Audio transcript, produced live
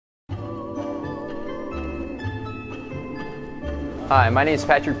Hi, my name is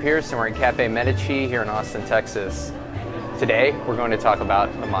Patrick Pierce and we're at Caffé Medici here in Austin, Texas. Today, we're going to talk about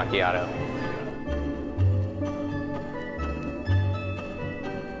a macchiato.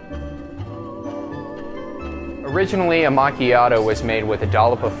 Originally, a macchiato was made with a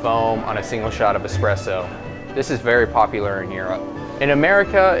dollop of foam on a single shot of espresso. This is very popular in Europe. In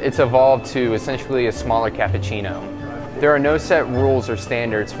America, it's evolved to essentially a smaller cappuccino. There are no set rules or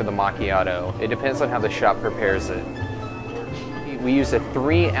standards for the macchiato. It depends on how the shop prepares it. We use a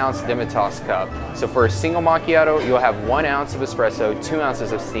 3-ounce Demitasse cup. So for a single macchiato, you'll have 1 ounce of espresso, 2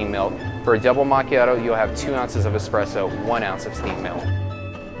 ounces of steamed milk. For a double macchiato, you'll have 2 ounces of espresso, 1 ounce of steamed milk.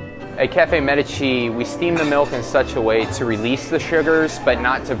 At Caffé Medici, we steam the milk in such a way to release the sugars, but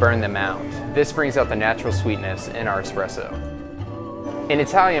not to burn them out. This brings out the natural sweetness in our espresso. In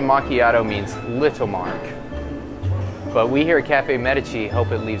Italian, macchiato means little mark. But we here at Caffé Medici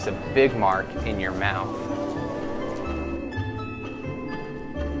hope it leaves a big mark in your mouth.